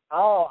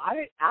 Oh,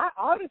 I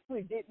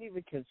honestly didn't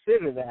even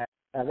consider that.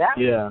 Now, that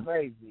was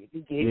crazy.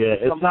 If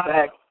he comes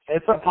back,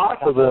 it's a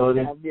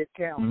possibility.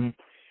 Mm-hmm.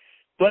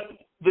 But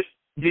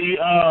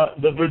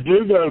the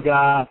Verdugo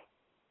guy,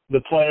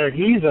 the player,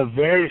 he's a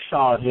very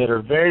solid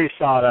hitter, very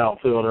solid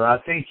outfielder. I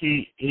think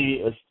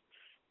he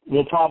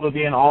will probably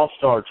be an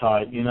all-star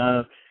type, you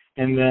know.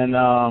 And then,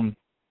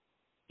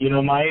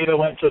 Maeda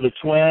went to the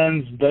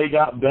Twins. They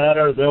got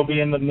better. They'll be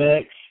in the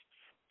mix.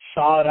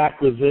 Solid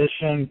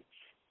acquisition.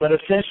 But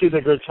essentially the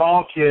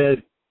Gertal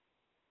kid,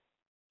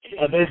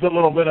 there's a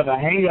little bit of a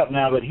hang-up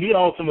now, but he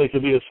ultimately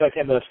could be the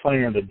second-best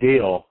player in the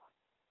deal.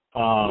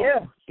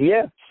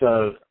 Yeah.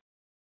 So,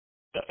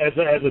 as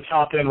a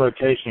top-end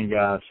rotation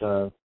guy,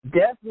 so.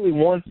 Definitely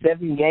won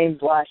 7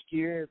 games last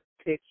year,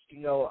 pitched,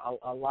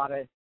 a lot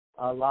of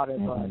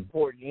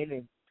important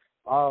innings.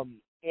 I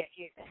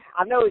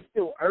know it's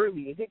still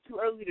early. Is it too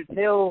early to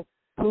tell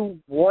who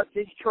wants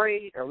this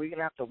trade? Are we going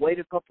to have to wait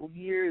a couple of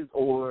years,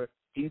 or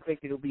do you think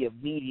it'll be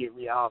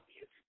immediately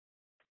obvious?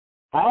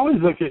 I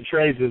always look at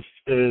trades as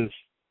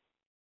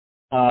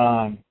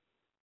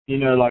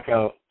like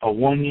a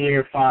 1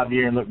 year, 5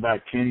 year, and look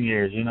back 10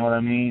 years. You know what I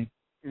mean?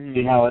 Mm-hmm.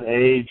 See how it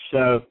aged.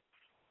 So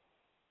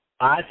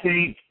I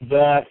think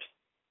that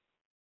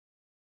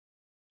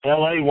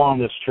LA won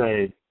this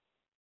trade.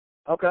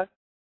 Okay.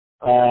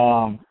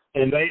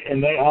 And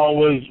they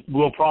always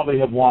will probably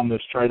have won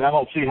this trade. I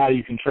don't see how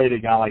you can trade a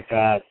guy like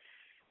that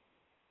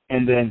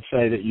and then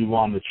say that you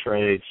won the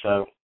trade.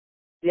 So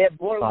yeah,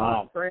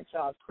 borderline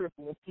franchise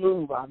crippling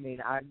move. I mean,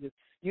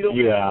 you don't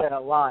get that a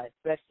lot,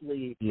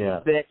 especially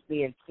Betts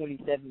being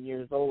 27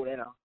 years old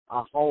and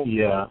a home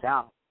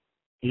out.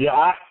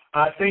 Yeah,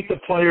 I think the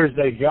players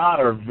they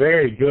got are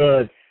very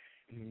good,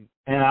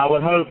 and I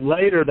would hope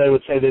later they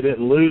would say they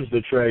didn't lose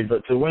the trade,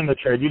 but to win the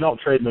trade, you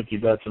don't trade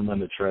Mookie Betts and win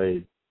the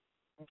trade.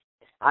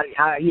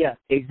 Yeah,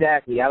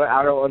 exactly.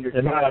 I don't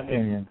understand. In my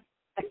opinion.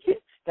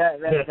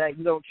 that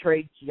you don't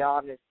trade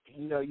Giannis.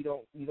 You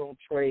don't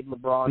trade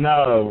LeBron.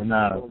 No.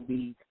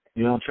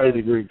 You don't trade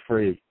the Greek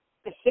Freak.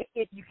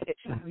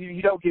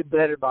 you don't get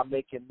better by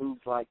making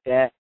moves like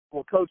that.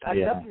 Well, Coach, I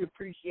definitely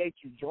appreciate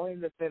you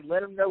joining us, and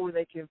let them know where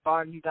they can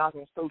find you guys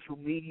on social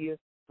media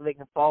so they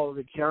can follow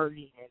the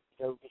journey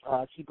and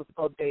keep us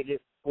updated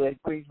with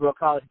Greensboro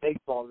College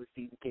baseball this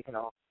season kicking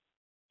off.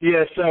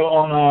 Yeah, so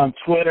on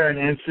Twitter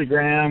and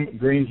Instagram,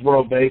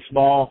 Greensboro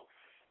Baseball,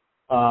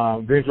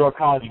 Greensboro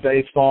College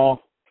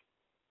Baseball.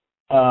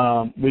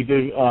 We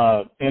do.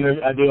 I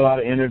do a lot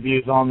of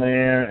interviews on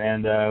there,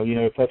 and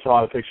we post a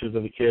lot of pictures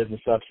of the kids and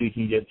stuff, so you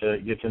can get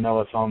to know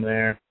us on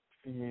there.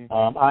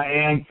 Mm-hmm. I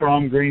am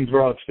from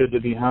Greensboro. It's good to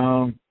be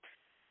home.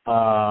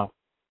 I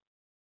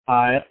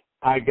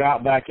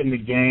got back in the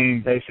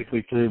game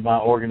basically through my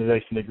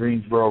organization, the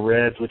Greensboro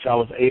Reds, which I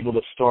was able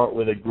to start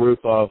with a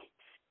group of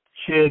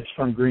kids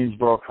from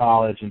Greensboro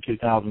College in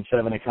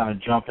 2007 and kind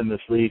of jump in this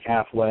league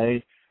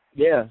halfway.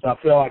 Yeah. So I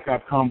feel like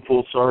I've come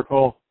full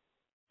circle.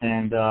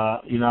 And,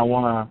 I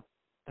want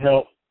to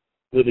help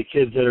with the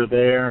kids that are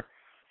there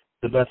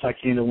the best I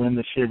can to win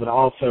this year, but I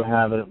also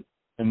have it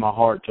in my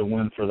heart to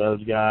win for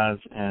those guys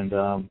and,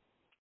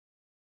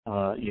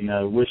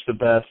 wish the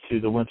best to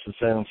the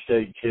Winston-Salem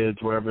State kids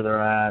wherever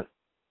they're at.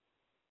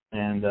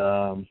 And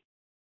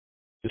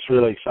just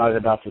really excited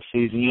about the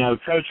season.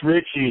 Coach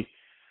Ritchie,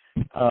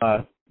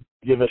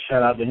 give a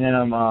shout-out to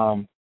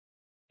him.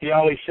 He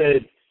always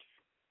said,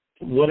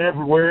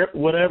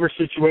 whatever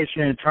situation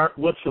you're in,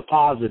 what's the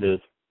positive?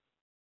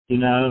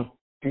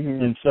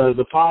 And so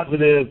the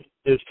positive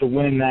is to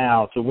win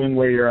now, to win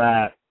where you're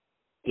at,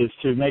 is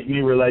to make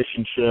new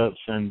relationships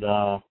and,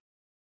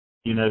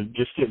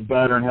 just get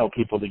better and help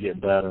people to get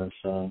better.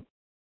 So.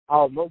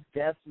 Oh, most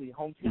definitely.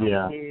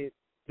 Hometown kid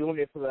doing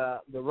it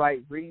for the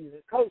right reason.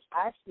 Coach,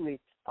 actually,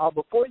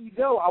 before you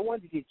go, I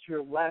wanted to get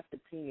your last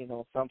opinion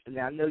on something.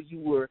 I know you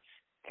were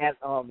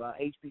at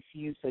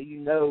HBCU, so you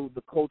know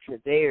the culture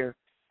there.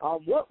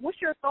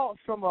 What's your thoughts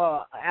from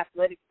an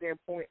athletic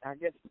standpoint, I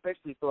guess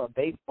especially from a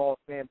baseball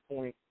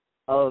standpoint,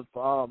 of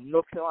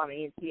North Carolina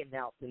A&T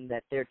announcing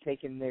that they're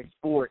taking their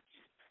sports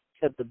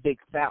to the Big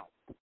South?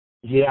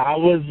 Yeah,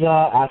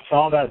 I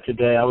saw that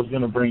today. I was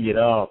going to bring it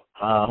up.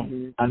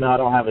 I know I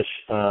don't have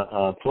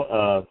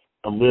a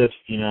list,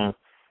 the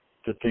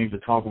things to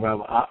talk about.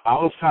 But I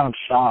was kind of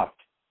shocked.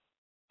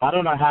 I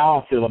don't know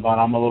how I feel about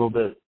it. I'm a little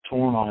bit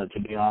torn on it, to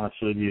be honest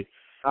with you.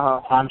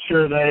 I'm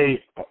sure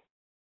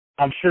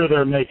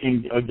they're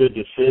making a good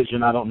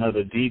decision. I don't know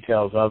the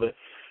details of it,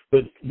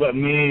 but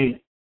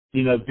me,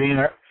 being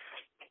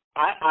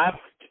I've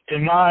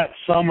in my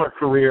summer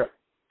career,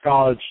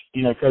 college,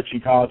 coaching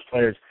college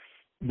players,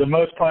 the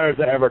most players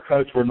I ever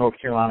coached were North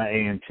Carolina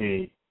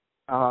A&T.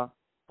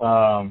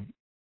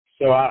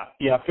 So I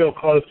feel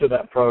close to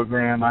that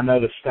program. I know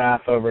the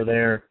staff over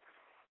there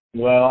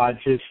well. I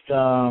just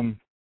to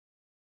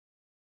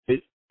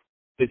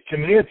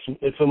me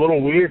it's a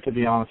little weird, to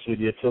be honest with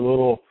you.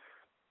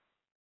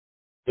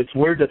 It's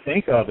weird to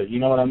think of it. You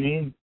know what I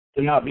mean?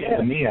 To not be in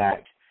the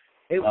MEAC.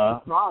 It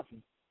was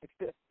awesome.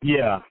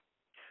 Yeah.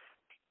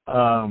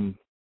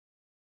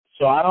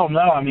 So I don't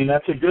know. I mean,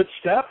 that's a good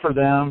step for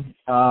them.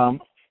 I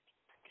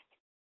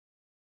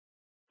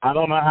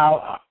don't know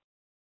how.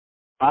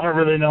 I don't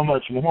really know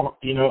much more,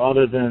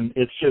 other than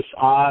it's just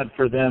odd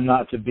for them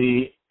not to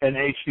be an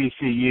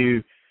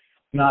HBCU,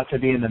 not to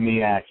be in the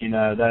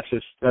MEAC.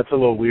 That's a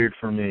little weird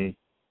for me.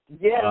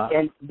 Yeah,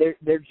 and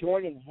they're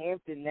joining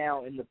Hampton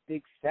now in the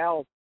Big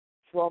South.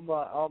 From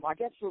I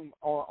guess from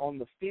on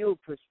the field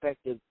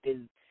perspective,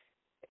 is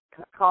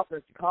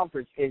conference to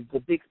conference, is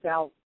the Big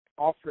South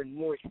offering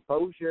more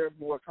exposure,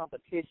 more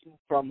competition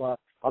from a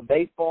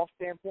baseball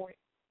standpoint?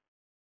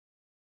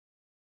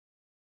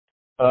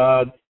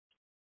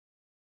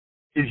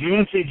 Is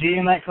UNCG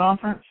in that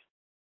conference?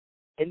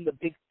 In the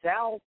Big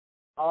South?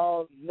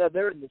 No,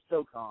 they're in the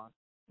SoCon.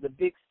 The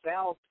Big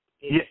South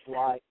is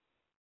like...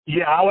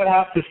 Yeah, I would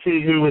have to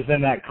see who was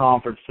in that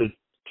conference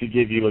to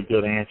give you a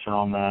good answer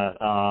on that.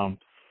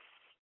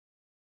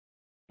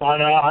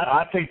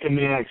 I think the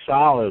MEAC's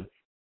solid.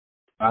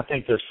 I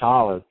think they're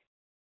solid.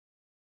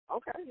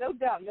 Okay, no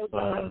doubt.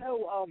 I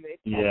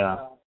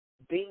know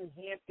Bean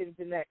Hampton's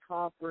in that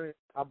conference.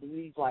 I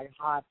believe like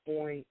High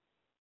Point,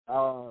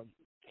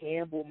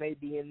 Campbell may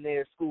be in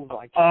there, schools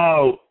like that.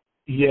 Oh,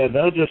 yeah,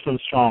 those are some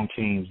strong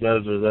teams.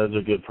 Those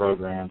are good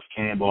programs.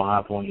 Campbell,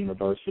 High Point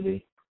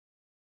University.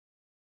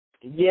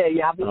 Yeah,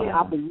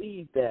 I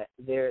believe that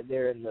they're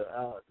in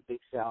the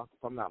Big South,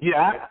 if I'm not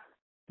mistaken.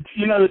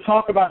 To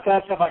talk about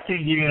that stuff, I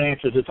can't give you an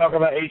answer. To talk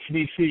about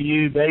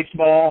HBCU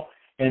baseball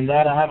and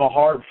that I have a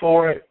heart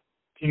for it,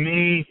 to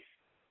me,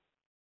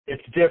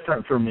 it's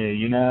different for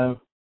me,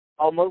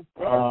 Almost.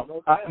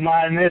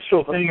 My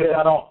initial thing is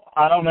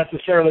I don't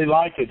necessarily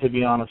like it, to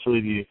be honest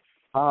with you.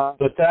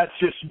 But that's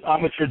just,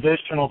 I'm a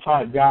traditional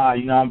type guy.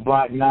 I'm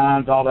Black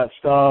Nines, all that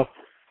stuff.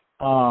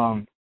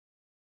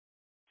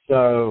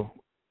 So,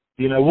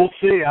 we'll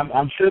see.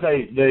 I'm sure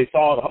they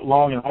thought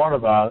long and hard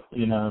about,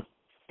 making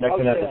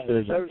that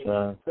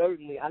decision.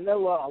 Certainly. I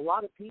know a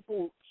lot of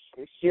people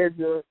shared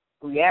the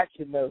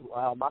reaction, though.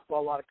 I saw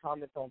a lot of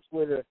comments on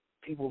Twitter.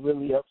 People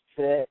really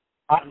upset.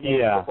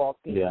 Football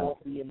team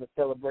won't be in the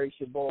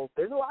Celebration Bowl.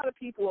 There's a lot of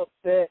people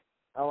upset.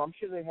 I'm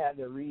sure they had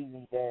their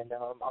reasons, and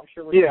I'm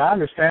sure. I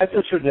understand.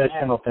 It's a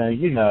traditional thing.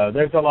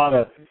 There's a lot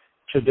of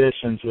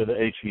traditions with the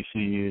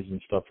HBCUs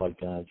and stuff like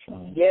that.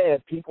 So. Yeah,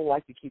 people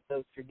like to keep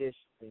those traditions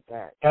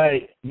intact.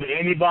 Hey,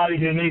 anybody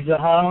who needs a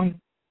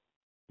home,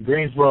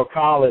 Greensboro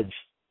College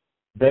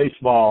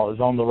baseball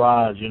is on the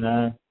rise.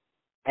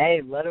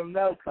 Hey, let them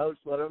know, Coach.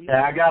 Let them know.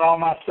 Yeah, I got all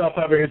my stuff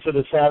over here to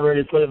the side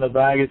ready to put in the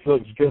bag. It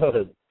looks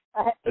good.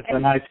 It's a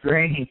nice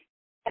green.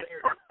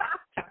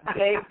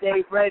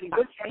 Dave ready.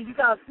 You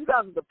guys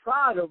are the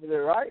Pride over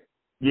there, right?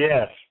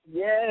 Yes.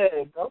 Yeah.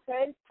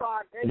 Okay,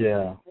 Pride.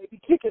 Yeah. Maybe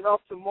kick it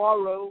off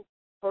tomorrow.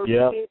 First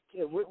kick.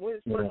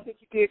 When's first kick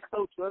you get,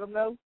 Coach? Let them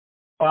know.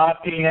 5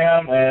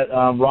 p.m. at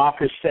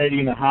Rockers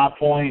Stadium in High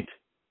Point,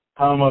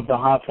 home of the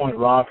High Point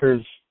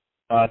Rockers.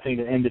 I think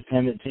the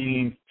independent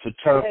team. It's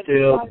a turf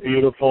field,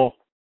 beautiful.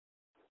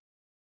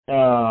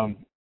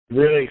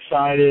 Really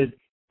excited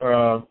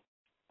for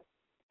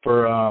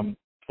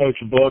Coach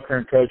Booker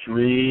and Coach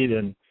Reed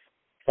and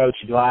Coach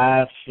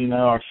Glass,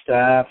 our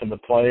staff and the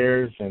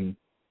players, and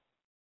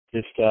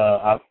just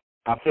I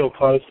feel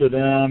close to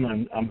them,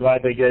 and I'm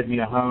glad they gave me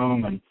a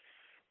home, and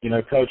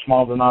Coach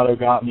Maldonado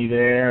got me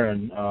there,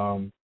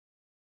 and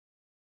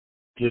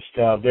just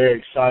very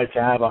excited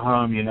to have a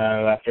home,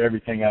 after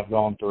everything I've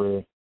gone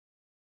through.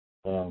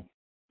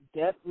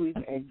 Definitely,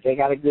 and they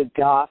got a good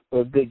job.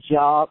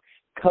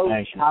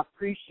 Coach, I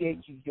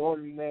appreciate you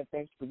joining me, man.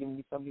 Thanks for giving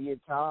me some of your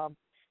time.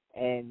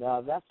 And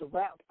that's a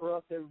wrap for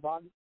us,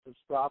 everybody.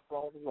 Subscribe for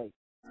all the links.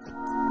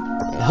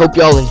 I hope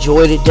y'all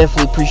enjoyed it.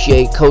 Definitely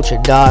appreciate Coach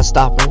Haddad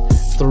stopping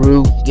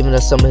through, giving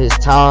us some of his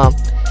time.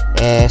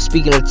 And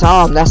speaking of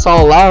time, that's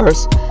all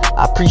ours.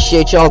 I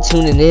appreciate y'all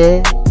tuning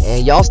in.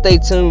 And y'all stay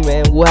tuned,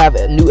 man. We'll have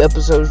new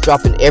episodes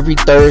dropping every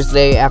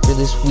Thursday after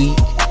this week.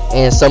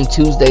 And some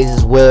Tuesdays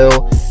as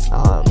well.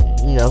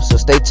 So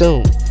stay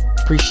tuned.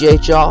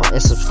 Appreciate y'all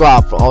and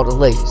subscribe for all the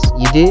latest.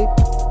 You dig?